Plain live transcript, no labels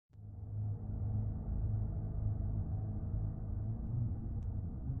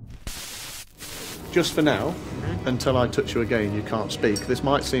just for now, until I touch you again, you can't speak. This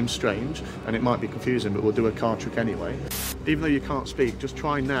might seem strange and it might be confusing, but we'll do a card trick anyway. Even though you can't speak, just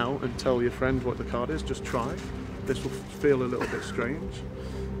try now and tell your friend what the card is. Just try. This will feel a little bit strange.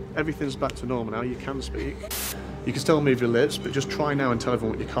 Everything's back to normal now. You can speak. You can still move your lips, but just try now and tell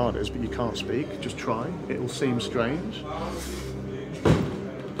everyone what your card is, but you can't speak. Just try. It will seem strange.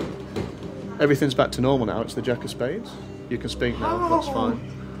 Everything's back to normal now. It's the Jack of Spades. You can speak now. That's fine.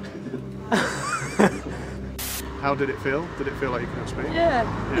 How did it feel? Did it feel like you couldn't speak? Yeah.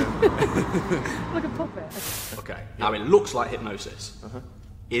 Yeah. Like a puppet. Okay, now it looks like hypnosis.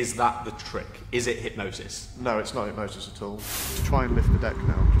 Is that the trick? Is it hypnosis? No, it's not hypnosis at all. Just try and lift the deck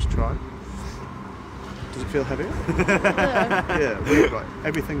now. Just try. Does it feel heavier? Yeah. Yeah, weird, right.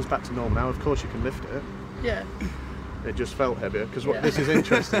 Everything's back to normal now. Of course you can lift it. Yeah. It just felt heavier, because Yeah. this is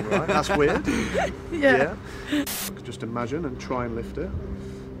interesting, right? That's weird. Yeah. Just imagine and try and lift it.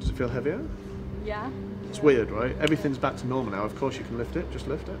 Does it feel heavier? Yeah. It's weird, right? Everything's back to normal now. Of course you can lift it. Just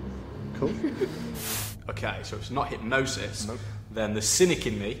lift it. Cool. Okay, so if it's not hypnosis, Nope. then the cynic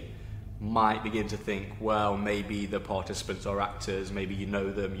in me might begin to think, well, maybe the participants are actors, maybe you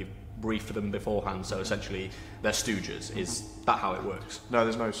know them, you've briefed for them beforehand, so essentially they're stooges. Is that how it works? No,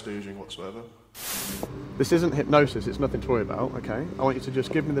 there's no stooging whatsoever. This isn't hypnosis, it's nothing to worry about, okay? I want you to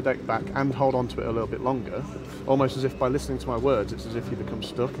just give me the deck back and hold on to it a little bit longer, almost as if by listening to my words, it's as if you become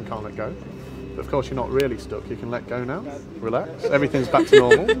stuck and can't let go. But of course you're not really stuck, you can let go now. Relax, everything's back to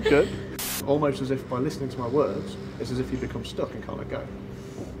normal, good. Almost as if by listening to my words, it's as if you become stuck and can't let go.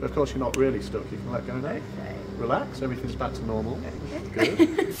 But of course you're not really stuck, you can let go now. Relax, everything's back to normal.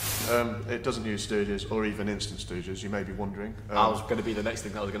 Good. It doesn't use stooges or even instant stooges, you may be wondering. I was going to be the next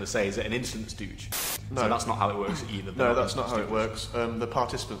thing that I was going to say, is it an instant stooge? No. So that's not how it works either. No, that's not how it works. The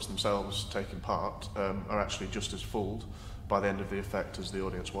participants themselves taking part are actually just as fooled by the end of the effect as the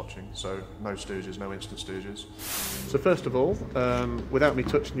audience watching. So no stooges, no instant stooges. So first of all, without me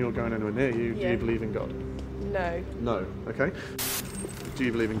touching you or going anywhere near you, do you believe in God? No. No, okay. Do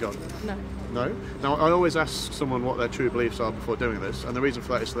you believe in God? No. No? Now, I always ask someone what their true beliefs are before doing this, and the reason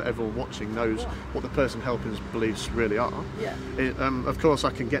for that is so that everyone watching knows what the person helping's beliefs really are. Yeah. Of course,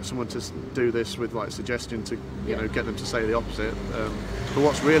 I can get someone to do this with like suggestion to, you know, get them to say the opposite. But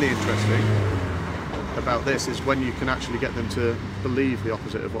what's really interesting about this is when you can actually get them to believe the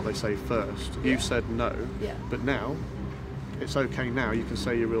opposite of what they say first. You said no, but now it's okay. Now you can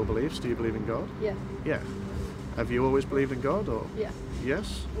say your real beliefs. Do you believe in God? Yeah. Yeah. Have you always believed in God, or? Yeah.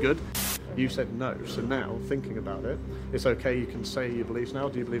 Yes? Good. You said no, so now, thinking about it, it's okay, you can say your beliefs now.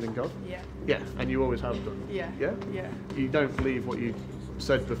 Do you believe in God? Yeah. Yeah, and you always have done? Yeah. Yeah? Yeah. You don't believe what you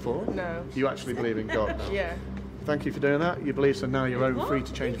said before? No. You actually believe in God now? Yeah. Thank you for doing that. Your beliefs are now your own, free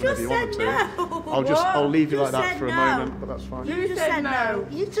to change You whenever you just want said them to. no. I'll leave you You like that said for a no. moment, but that's fine. You just said no.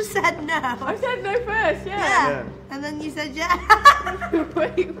 You just said no. I said no first, Yeah. And then you said yeah.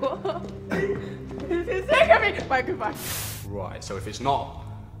 Wait, what? This is sick of me. Bye, goodbye. Right, so if it's not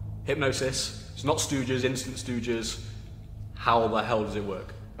hypnosis, it's not stooges, instant stooges, how the hell does it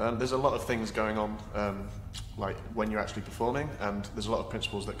work? There's a lot of things going on, like when you're actually performing, and there's a lot of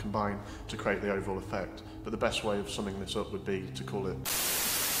principles that combine to create the overall effect. But the best way of summing this up would be to call it